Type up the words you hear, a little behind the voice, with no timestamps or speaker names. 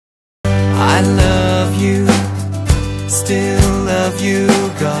I love you, still love you,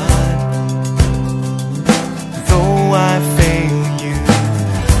 God. Though I fail you,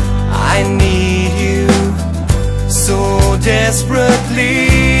 I need you so desperately.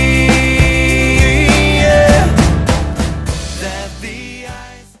 Yeah. That the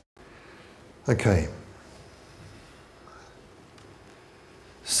eyes... Okay.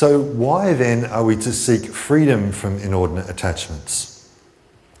 So why then are we to seek freedom from inordinate attachments?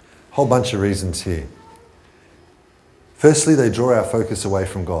 Whole bunch of reasons here. Firstly, they draw our focus away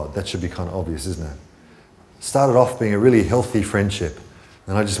from God. That should be kind of obvious, isn't it? Started off being a really healthy friendship,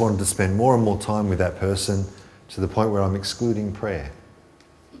 and I just wanted to spend more and more time with that person to the point where I'm excluding prayer.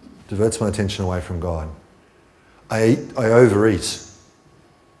 Diverts my attention away from God. I overeat.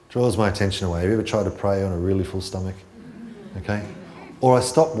 Draws my attention away. Have you ever tried to pray on a really full stomach? Okay? Or I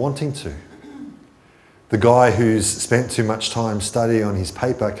stop wanting to. The guy who's spent too much time studying on his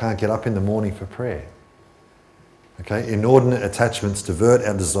paper can't get up in the morning for prayer. Okay? Inordinate attachments divert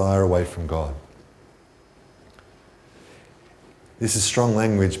our desire away from God. This is strong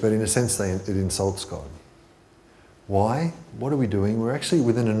language, but in a sense it insults God. Why? What are we doing? We're actually,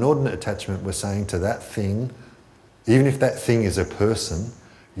 with an inordinate attachment, we're saying to that thing, even if that thing is a person,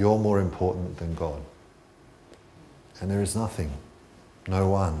 you're more important than God. And there is nothing, no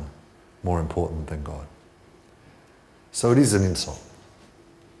one, more important than God. So it is an insult.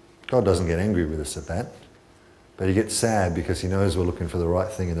 God doesn't get angry with us at that, but he gets sad because he knows we're looking for the right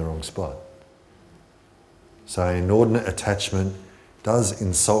thing in the wrong spot. So inordinate attachment does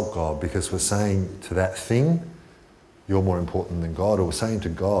insult God because we're saying to that thing, you're more important than God, or we're saying to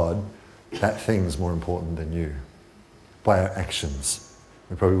God, that thing's more important than you, by our actions.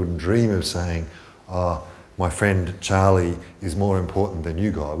 We probably wouldn't dream of saying, oh, my friend Charlie is more important than you,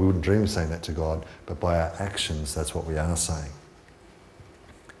 God. We wouldn't dream of saying that to God, but by our actions, that's what we are saying.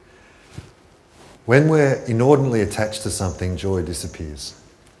 When we're inordinately attached to something, joy disappears.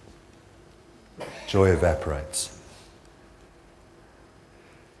 Joy evaporates.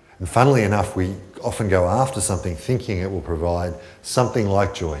 And funnily enough, we often go after something thinking it will provide something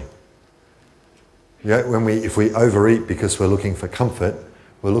like joy. Yeah, if we overeat because we're looking for comfort,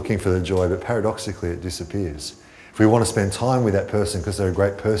 we're looking for the joy, but paradoxically it disappears. If we want to spend time with that person because they're a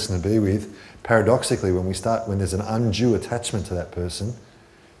great person to be with, paradoxically when there's an undue attachment to that person,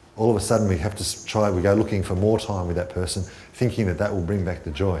 all of a sudden we go looking for more time with that person, thinking that will bring back the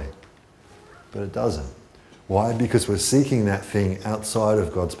joy. But it doesn't. Why? Because we're seeking that thing outside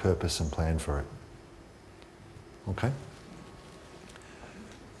of God's purpose and plan for it. Okay?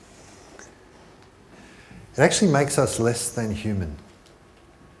 It actually makes us less than human.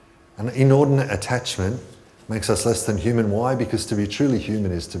 An inordinate attachment makes us less than human. Why? Because to be truly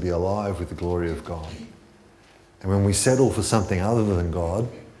human is to be alive with the glory of God. And when we settle for something other than God,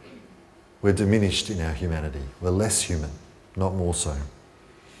 we're diminished in our humanity. We're less human, not more so.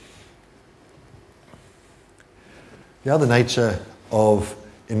 The other nature of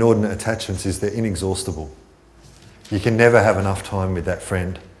inordinate attachments is they're inexhaustible. You can never have enough time with that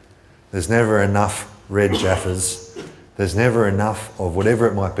friend. There's never enough red jaffas. There's never enough of whatever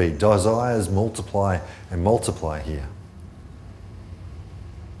it might be. Desires multiply and multiply here.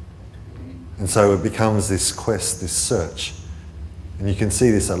 And so it becomes this quest, this search. And you can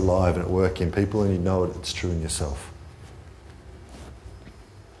see this alive and at work in people, and you know it's true in yourself.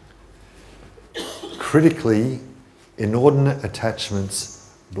 Critically, inordinate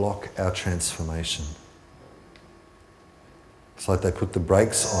attachments block our transformation. It's like they put the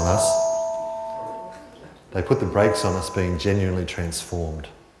brakes on us. They put the brakes on us being genuinely transformed.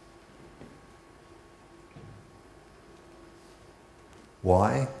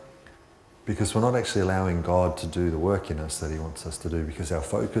 Why? Because we're not actually allowing God to do the work in us that he wants us to do, because our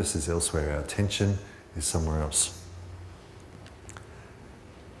focus is elsewhere, our attention is somewhere else.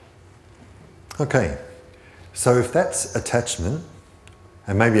 Okay, so if that's attachment,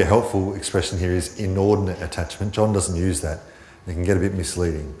 and maybe a helpful expression here is inordinate attachment. John doesn't use that. It can get a bit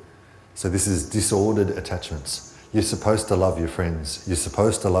misleading. So this is disordered attachments. You're supposed to love your friends. You're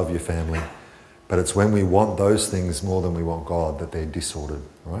supposed to love your family. But it's when we want those things more than we want God that they're disordered,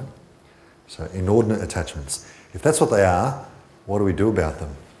 right? So inordinate attachments. If that's what they are, what do we do about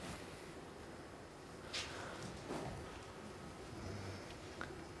them?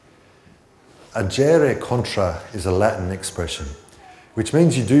 Agere contra is a Latin expression, which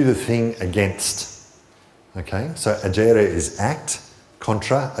means you do the thing against. Okay, so agere is act,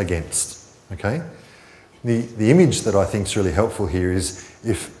 contra, against. Okay, the image that I think is really helpful here is,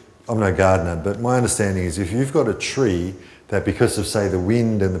 if I'm no gardener, but my understanding is if you've got a tree that, because of say the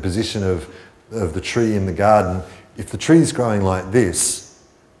wind and the position of the tree in the garden, if the tree is growing like this,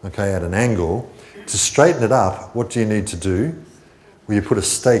 okay, at an angle. To straighten it up, what do you need to do? Well, you put a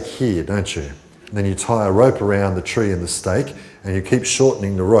stake here, don't you? And then you tie a rope around the tree and the stake, and you keep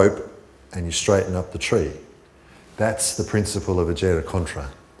shortening the rope, and you straighten up the tree. That's the principle of agere contra.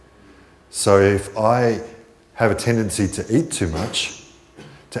 So if I have a tendency to eat too much,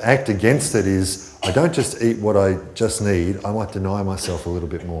 to act against it is, I don't just eat what I just need, I might deny myself a little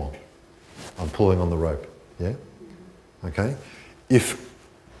bit more. I'm pulling on the rope, yeah? Okay? If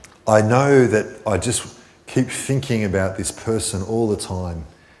I know that I just keep thinking about this person all the time,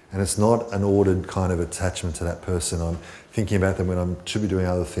 and it's not an ordered kind of attachment to that person, I'm thinking about them when I should be doing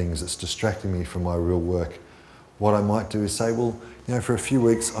other things, it's distracting me from my real work. What I might do is say, well, you know, for a few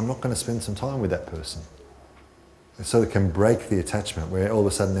weeks, I'm not going to spend some time with that person. And so it can break the attachment, where all of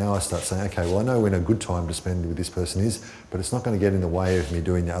a sudden now I start saying, okay, well, I know when a good time to spend with this person is, but it's not going to get in the way of me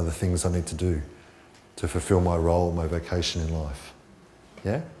doing the other things I need to do to fulfill my role, my vocation in life.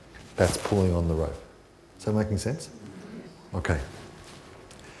 Yeah? That's pulling on the rope. Is that making sense? Okay.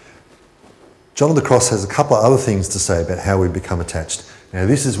 John of the Cross has a couple of other things to say about how we become attached. Now,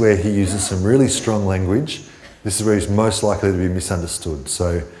 this is where he uses some really strong language. This is where he's most likely to be misunderstood.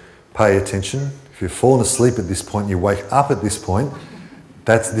 So pay attention. If you've fallen asleep at this point, you wake up at this point,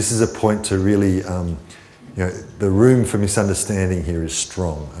 this is a point to really, you know, the room for misunderstanding here is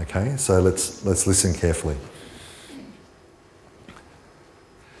strong, okay? So let's listen carefully.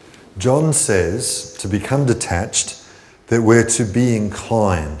 John says to become detached that we're to be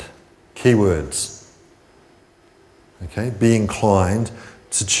inclined, key words, okay? Be inclined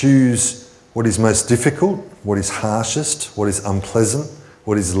to choose what is most difficult, what is harshest, what is unpleasant,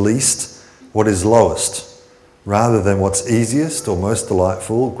 what is least, what is lowest, rather than what's easiest or most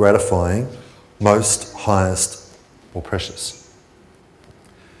delightful, gratifying, most highest or precious.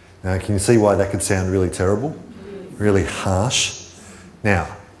 Now, can you see why that could sound really terrible, really harsh?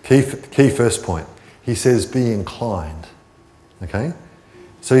 Now, key first point. He says be inclined, okay?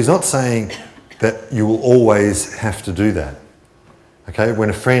 So he's not saying that you will always have to do that. Okay, when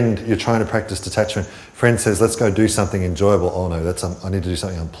a friend, you're trying to practice detachment, friend says, let's go do something enjoyable. Oh no, I need to do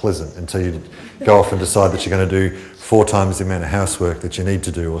something unpleasant, until you go off and decide that you're going to do 4 times the amount of housework that you need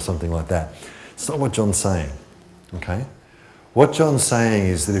to do or something like that. It's not what John's saying, okay? What John's saying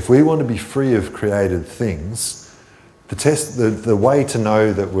is that if we want to be free of created things, the way to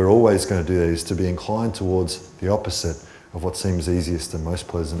know that we're always going to do that is to be inclined towards the opposite of what seems easiest and most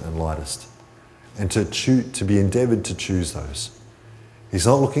pleasant and lightest, and to be endeavoured to choose those. He's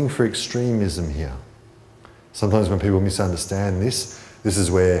not looking for extremism here. Sometimes when people misunderstand this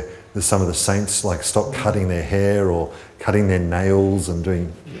is where some of the saints like stop cutting their hair or cutting their nails and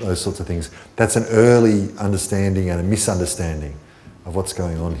doing those sorts of things. That's an early understanding and a misunderstanding of what's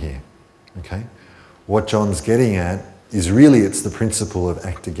going on here. Okay? What John's getting at is really it's the principle of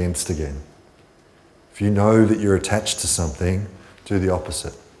act against again. If you know that you're attached to something, do the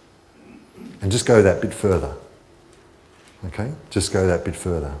opposite. And just go that bit further. Okay? Just go that bit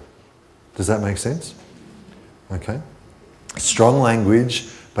further. Does that make sense? Okay? Strong language,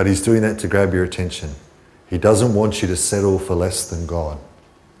 but he's doing that to grab your attention. He doesn't want you to settle for less than God.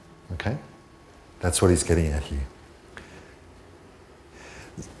 Okay? That's what he's getting at here.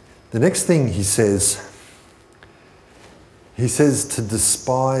 The next thing he says to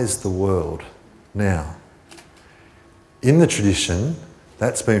despise the world. Now, in the tradition,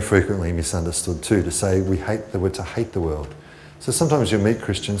 that's been frequently misunderstood too, to say we're to hate the world. So sometimes you'll meet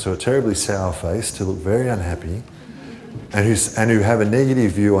Christians who are terribly sour-faced, who look very unhappy, and who have a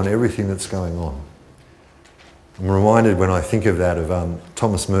negative view on everything that's going on. I'm reminded when I think of that of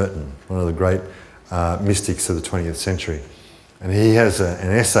Thomas Merton, one of the great mystics of the 20th century. And he has an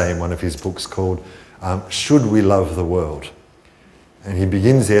essay in one of his books called Should We Love the World? And he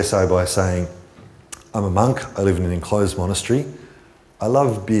begins the essay by saying, I'm a monk, I live in an enclosed monastery, I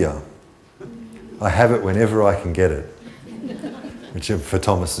love beer. I have it whenever I can get it. Which for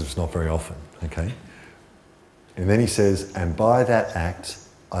Thomas is not very often, okay? And then he says, and by that act,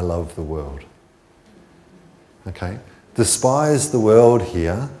 I love the world. Okay? Despise the world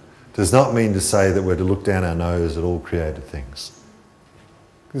here does not mean to say that we're to look down our nose at all created things.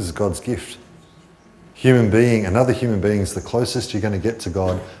 This is God's gift. Another human being is the closest you're going to get to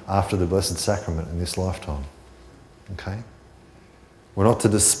God after the Blessed Sacrament in this lifetime. Okay? We're not to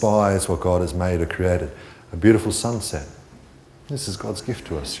despise what God has made or created. A beautiful sunset. This is God's gift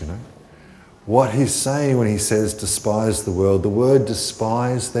to us, you know. What he's saying when he says despise the world, the word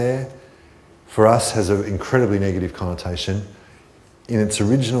despise there, for us has an incredibly negative connotation. In its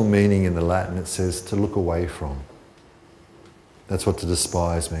original meaning in the Latin, it says to look away from. That's what to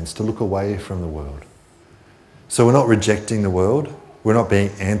despise means, to look away from the world. So we're not rejecting the world, We're not being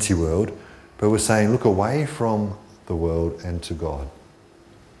anti-world, but we're saying look away from the world and to God.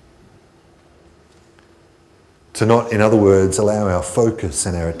 To not, in other words, allow our focus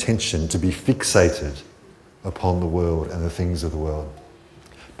and our attention to be fixated upon the world and the things of the world,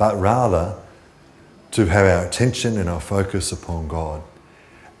 but rather to have our attention and our focus upon God.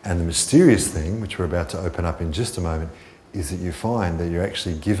 And the mysterious thing, which we're about to open up in just a moment, is that you find that you're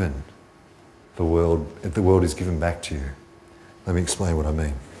actually given the world is given back to you. Let me explain what I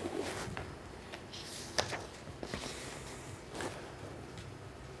mean.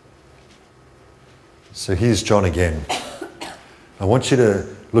 So here's John again. I want you to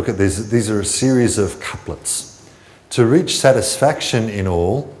look at these. These are a series of couplets. To reach satisfaction in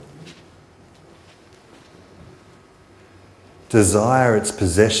all, desire its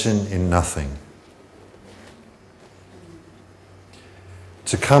possession in nothing.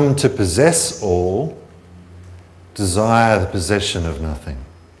 To come to possess all, desire the possession of nothing.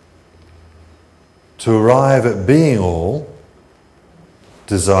 To arrive at being all,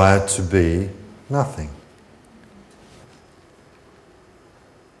 desire to be nothing.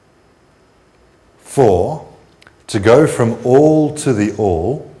 For, to go from all to the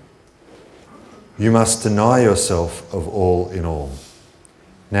all, you must deny yourself of all in all.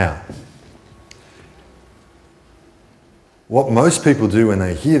 Now, what most people do when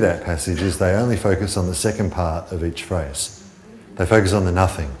they hear that passage is they only focus on the second part of each phrase. They focus on the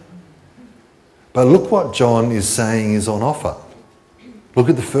nothing. But look what John is saying is on offer. Look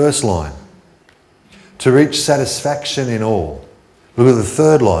at the first line. To reach satisfaction in all. Look at the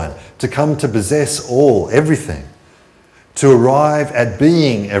third line. To come to possess all, everything. To arrive at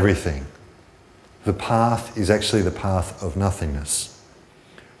being everything. The path is actually the path of nothingness.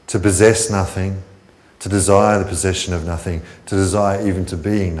 To possess nothing, to desire the possession of nothing, to desire even to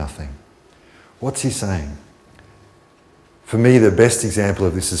being nothing. What's he saying? For me, the best example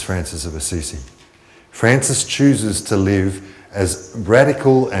of this is Francis of Assisi. Francis chooses to live as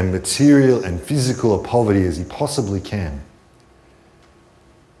radical and material and physical a poverty as he possibly can.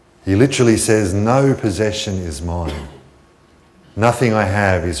 He literally says, no possession is mine. Nothing I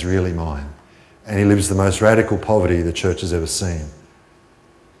have is really mine. And he lives the most radical poverty the church has ever seen.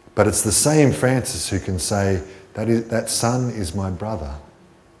 But it's the same Francis who can say, that son is my brother.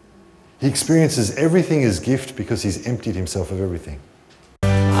 He experiences everything as gift because he's emptied himself of everything.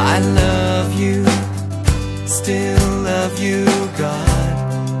 I love you, still love you, God.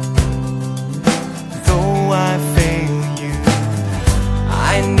 Though I fail you,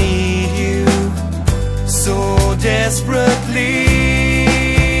 I need you so desperately.